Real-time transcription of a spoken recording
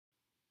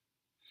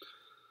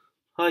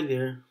Hi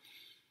there,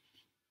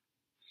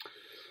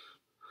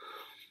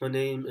 my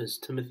name is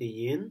Timothy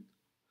Yin,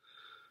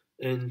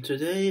 and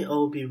today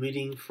I'll be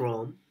reading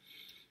from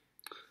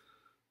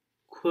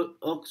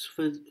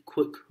Oxford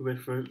Quick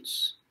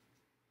Reference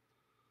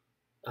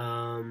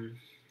um,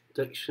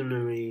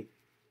 Dictionary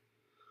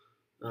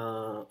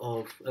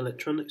of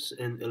Electronics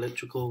and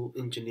Electrical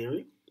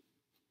Engineering.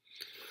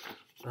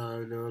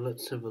 Now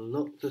let's have a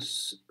look.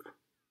 This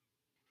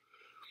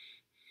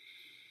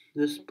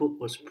book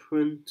was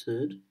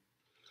printed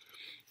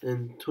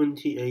in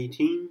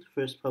 2018,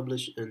 first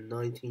published in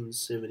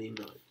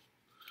 1979.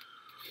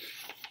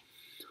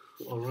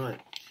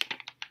 Alright,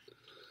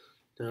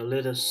 now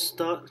let us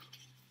start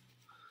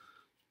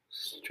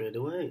straight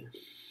away.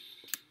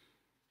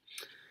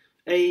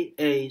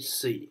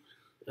 AAC,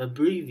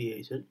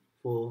 abbreviated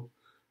for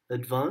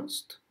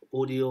Advanced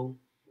Audio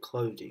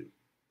Coding.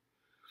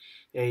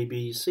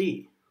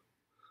 ABC,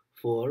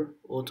 for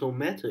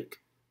Automatic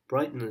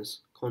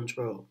Brightness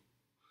Control.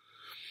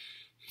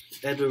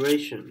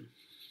 Aberration,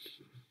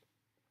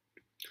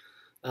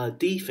 a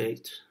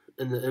defect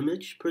in the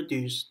image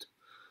produced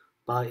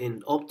by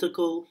an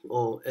optical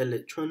or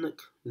electronic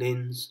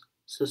lens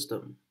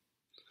system.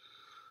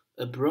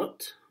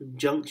 Abrupt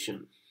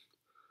junction,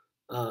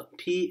 a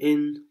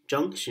p-n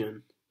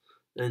junction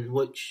in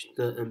which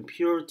the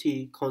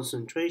impurity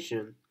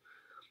concentration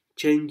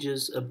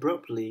changes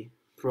abruptly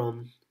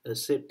from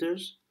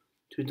acceptors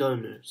to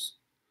donors.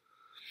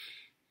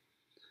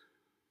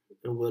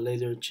 And we'll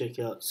later check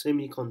out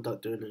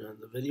semiconductor in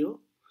another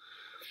video.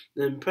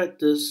 In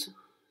practice,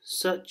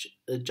 such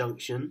a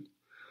junction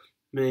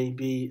may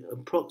be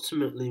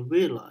approximately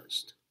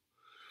realized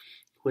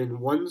when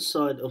one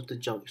side of the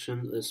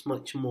junction is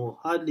much more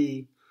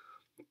highly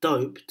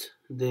doped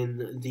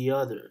than the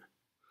other,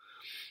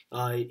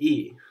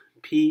 i.e.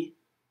 P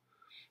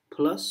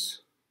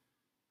plus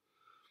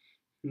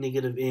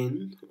negative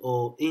N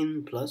or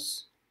N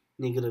plus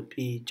negative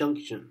P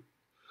junction.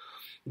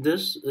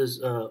 This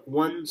is a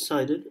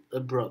one-sided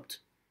abrupt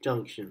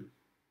junction.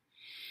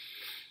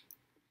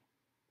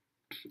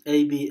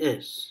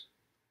 ABS,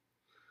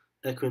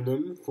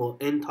 acronym for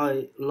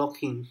Anti-Lock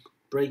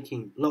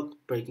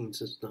Braking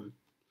System.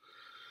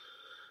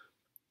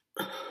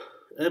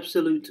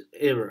 Absolute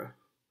error,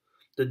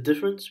 the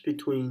difference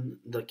between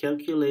the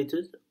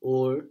calculated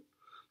or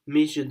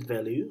measured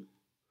value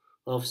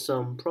of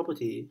some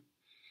property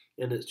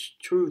and its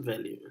true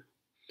value,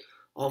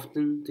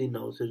 often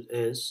denoted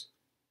as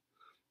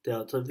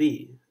delta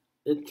V.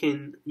 It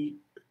can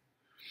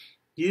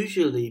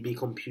usually be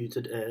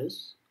computed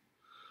as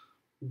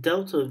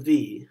delta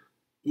V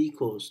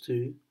equals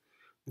to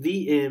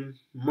Vm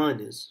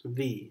minus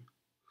V.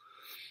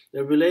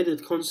 A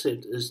related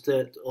concept is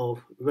that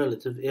of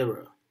relative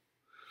error,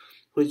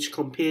 which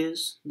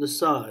compares the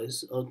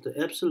size of the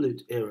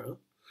absolute error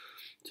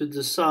to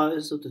the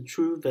size of the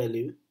true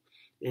value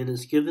and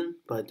is given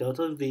by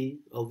delta V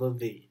over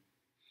V.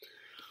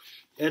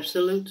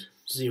 Absolute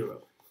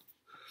zero,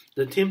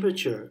 the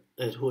temperature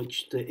at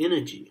which the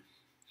energy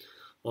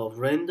of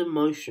random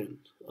motion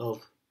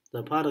of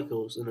the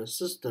particles in a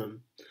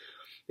system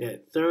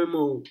at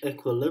thermal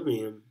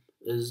equilibrium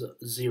is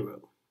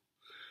zero.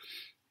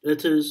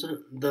 It is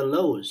the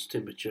lowest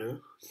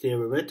temperature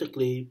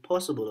theoretically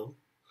possibly,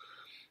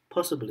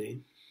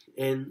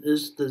 and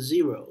is the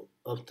zero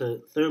of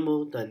the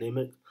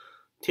thermodynamic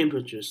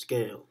temperature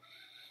scale.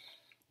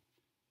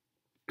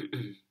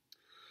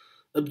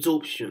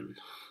 Absorption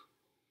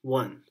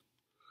 1.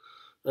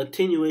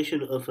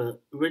 Attenuation of a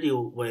radio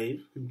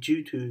wave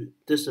due to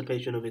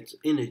dissipation of its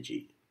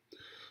energy,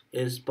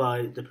 as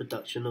by the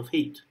production of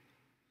heat.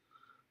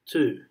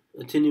 2.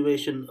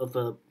 Attenuation of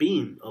a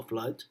beam of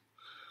light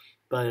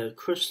by a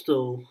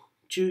crystal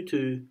due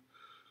to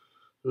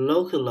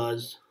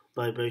localized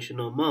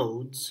vibrational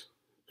modes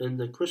in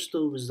the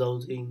crystal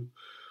resulting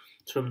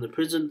from the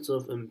presence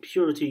of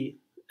impurity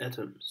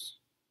atoms.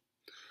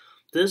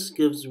 This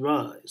gives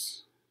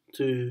rise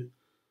to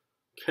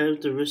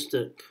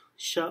characteristic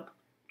sharp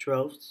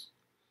troughs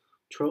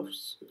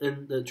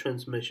in the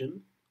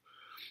transmission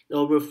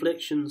or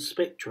reflection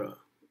spectra,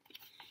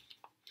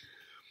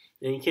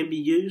 and can be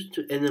used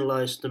to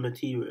analyze the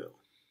material.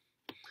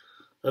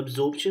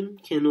 Absorption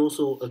can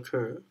also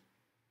occur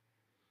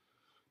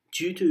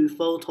due to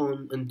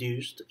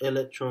photon-induced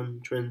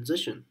electron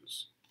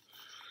transitions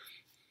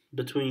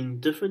between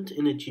different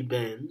energy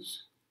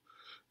bands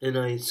in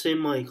a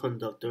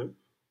semiconductor,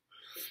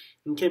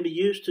 and can be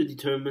used to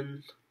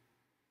determine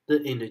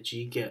the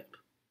energy gap.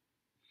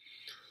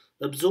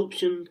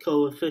 Absorption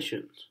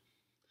coefficient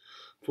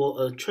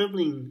for a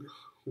traveling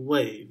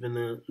wave in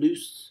a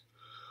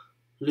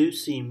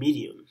lossy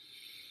medium,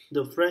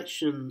 the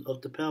fraction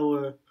of the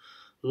power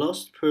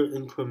lost per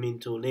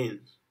incremental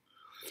length,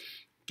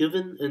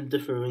 given in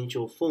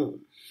differential form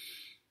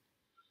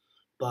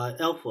by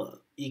alpha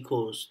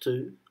equals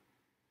to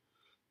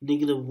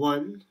negative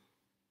 1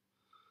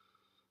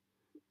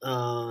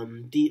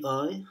 di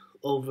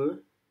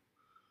over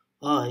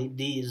I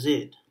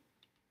dz.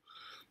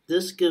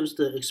 This gives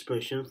the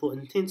expression for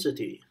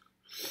intensity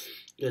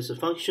as a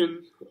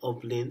function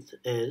of length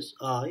as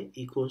I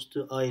equals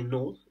to I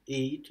naught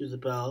e to the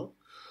power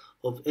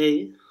of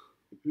a,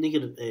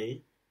 negative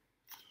a,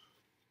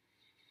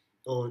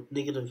 or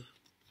negative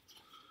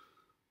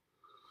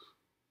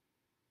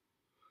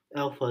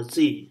alpha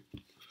z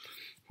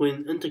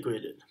when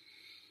integrated.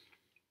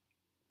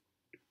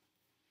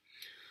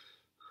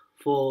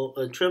 For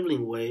a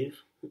traveling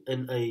wave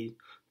in a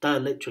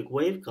dielectric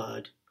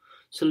waveguide,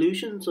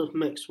 solutions of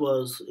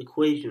Maxwell's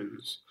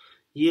equations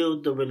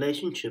yield the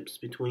relationships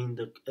between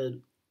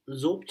the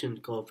absorption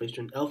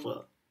coefficient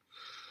alpha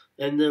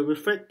and the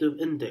refractive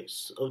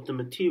index of the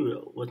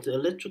material with the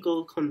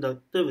electrical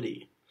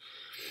conductivity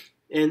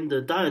and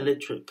the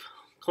dielectric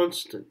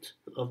constant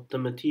of the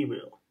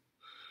material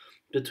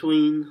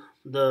between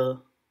the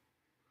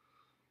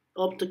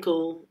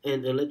optical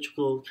and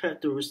electrical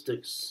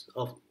characteristics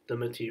of the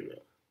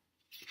material.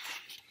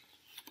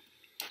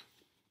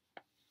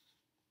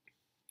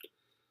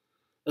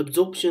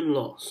 Absorption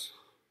loss.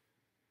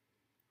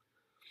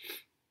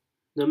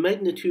 The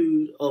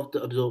magnitude of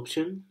the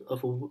absorption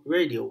of a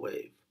radio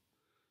wave,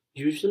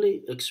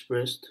 usually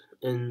expressed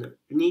in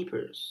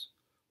nepers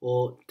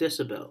or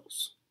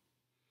decibels.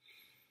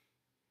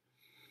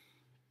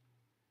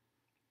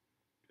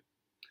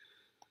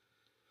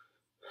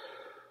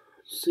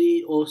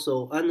 See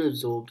also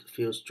unabsorbed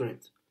field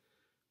strength,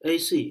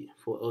 AC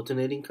for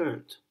alternating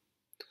current.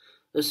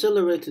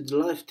 Accelerated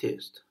life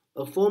test,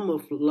 a form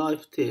of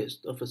life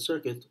test of a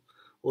circuit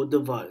or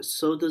device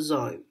so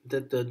designed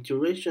that the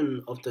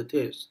duration of the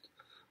test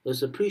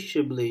is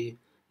appreciably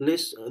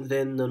less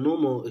than the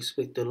normal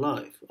expected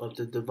life of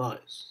the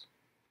device.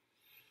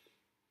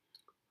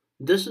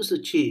 This is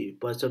achieved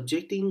by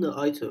subjecting the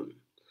item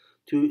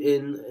to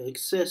an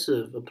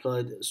excessive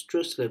applied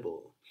stress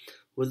level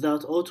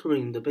without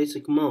altering the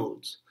basic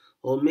modes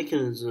or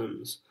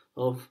mechanisms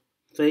of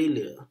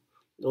failure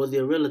or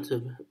their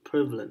relative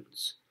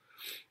prevalence.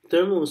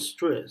 Thermal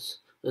stress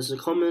is a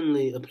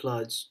commonly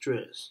applied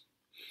stress.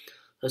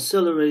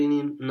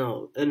 Accelerating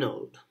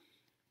anode.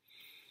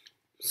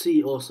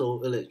 See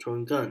also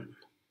electron gun.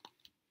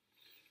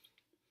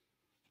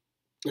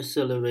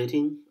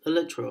 Accelerating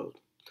electrode.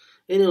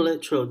 An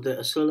electrode that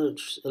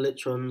accelerates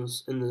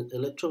electrons in the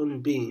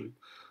electron beam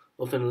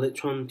of an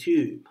electron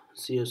tube.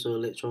 See also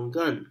electron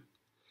gun.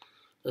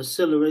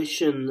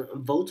 Acceleration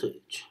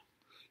voltage.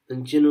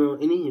 In general,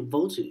 any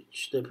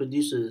voltage that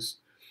produces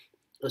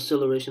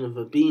acceleration of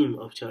a beam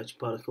of charged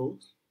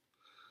particles.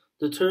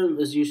 The term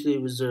is usually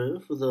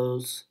reserved for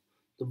those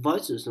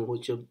devices in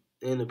which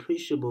an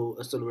appreciable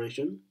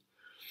acceleration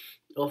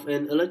of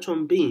an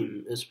electron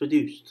beam is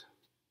produced,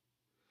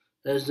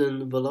 as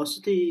in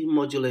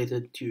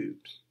velocity-modulated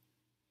tubes.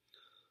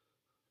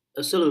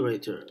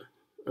 Accelerator,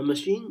 a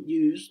machine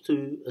used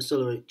to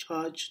accelerate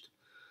charged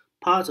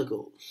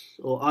particles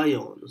or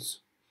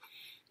ions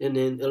in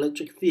an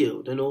electric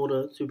field in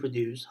order to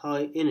produce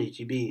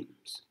high-energy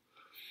beams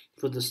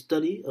for the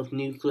study of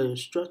nuclear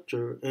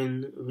structure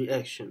and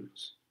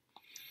reactions.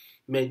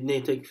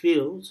 Magnetic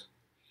fields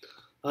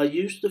are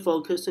used to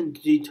focus and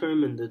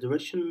determine the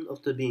direction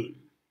of the beam.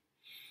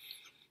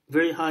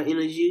 Very high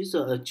energies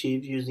are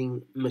achieved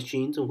using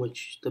machines in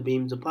which the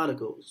beams of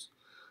particles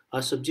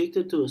are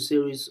subjected to a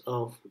series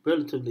of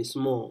relatively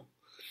small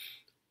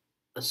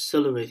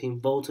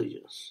accelerating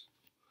voltages.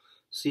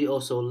 See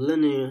also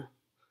linear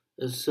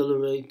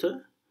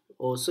accelerator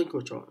or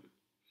synchrotron.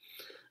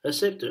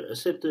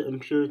 Acceptor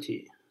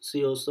impurity.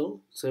 See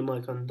also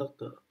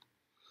semiconductor.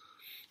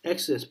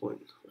 Access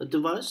point, a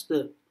device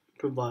that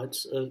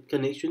provides a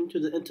connection to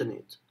the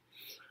internet,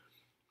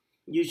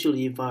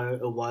 usually via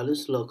a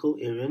wireless local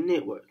area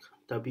network,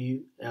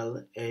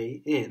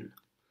 WLAN.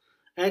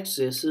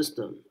 Access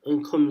system,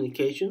 in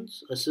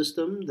communications, a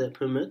system that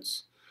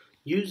permits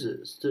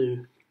users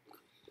to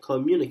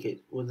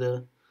communicate with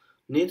a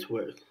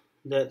network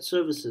that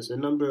services a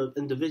number of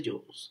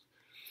individuals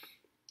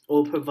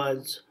or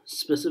provides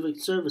specific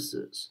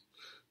services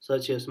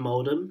such as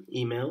modem,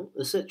 email,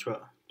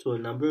 etc. to a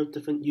number of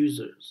different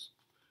users.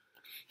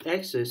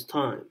 Access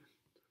time,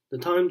 the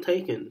time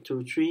taken to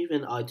retrieve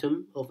an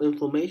item of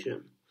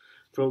information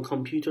from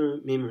computer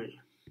memory.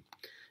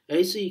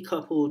 AC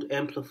coupled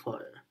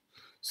amplifier,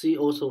 see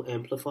also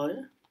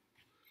amplifier.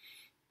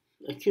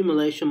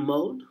 Accumulation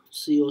mode,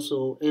 see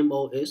also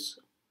MOS.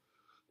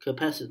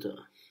 Capacitor.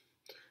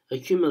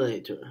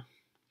 Accumulator.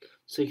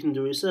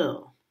 Secondary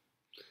cell.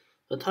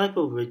 A type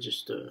of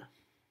register.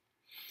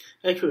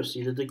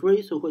 Accuracy, the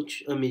degree to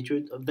which a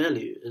measured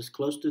value is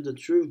close to the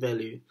true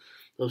value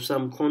of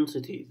some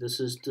quantity. This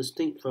is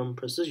distinct from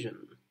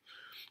precision,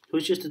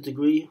 which is the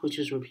degree which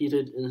is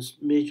repeated in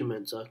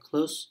measurements are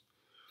close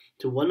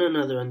to one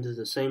another under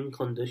the same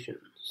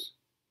conditions.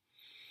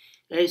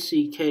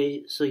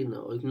 ACK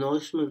signal,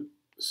 acknowledgement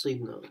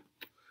signal.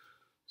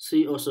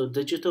 See also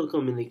digital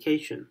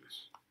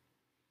communications.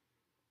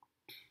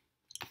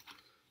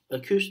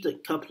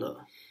 Acoustic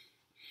coupler,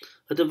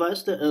 a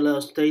device that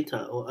allows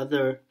data or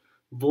other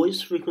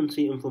voice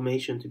frequency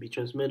information to be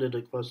transmitted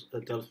across a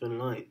telephone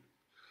line.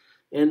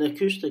 An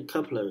acoustic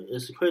coupler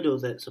is a cradle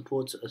that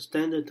supports a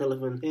standard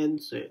telephone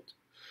handset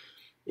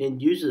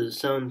and uses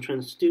sound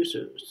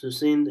transducers to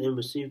send and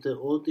receive the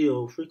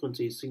audio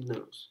frequency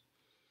signals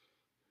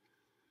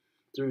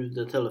through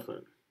the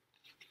telephone.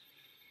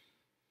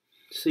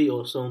 See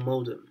also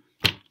modem.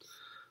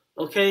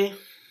 Okay,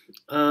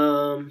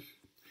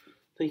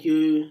 thank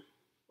you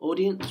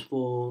audience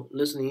for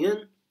listening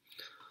in.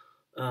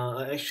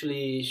 I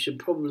actually should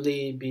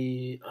probably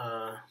be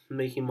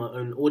making my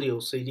own audio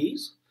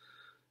CDs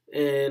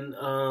and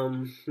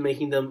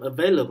making them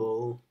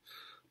available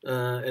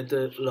at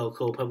the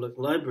local public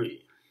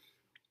library.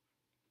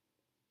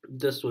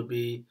 This would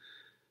be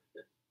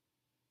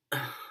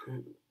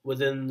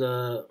within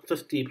the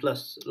 50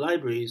 plus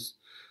libraries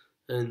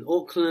in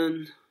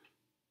Auckland,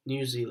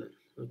 New Zealand.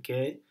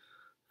 Okay,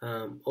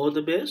 all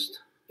the best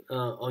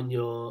on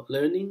your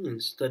learning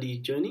and study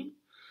journey,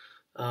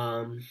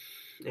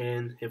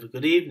 and have a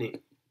good evening.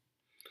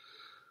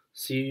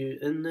 See you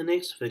in the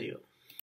next video.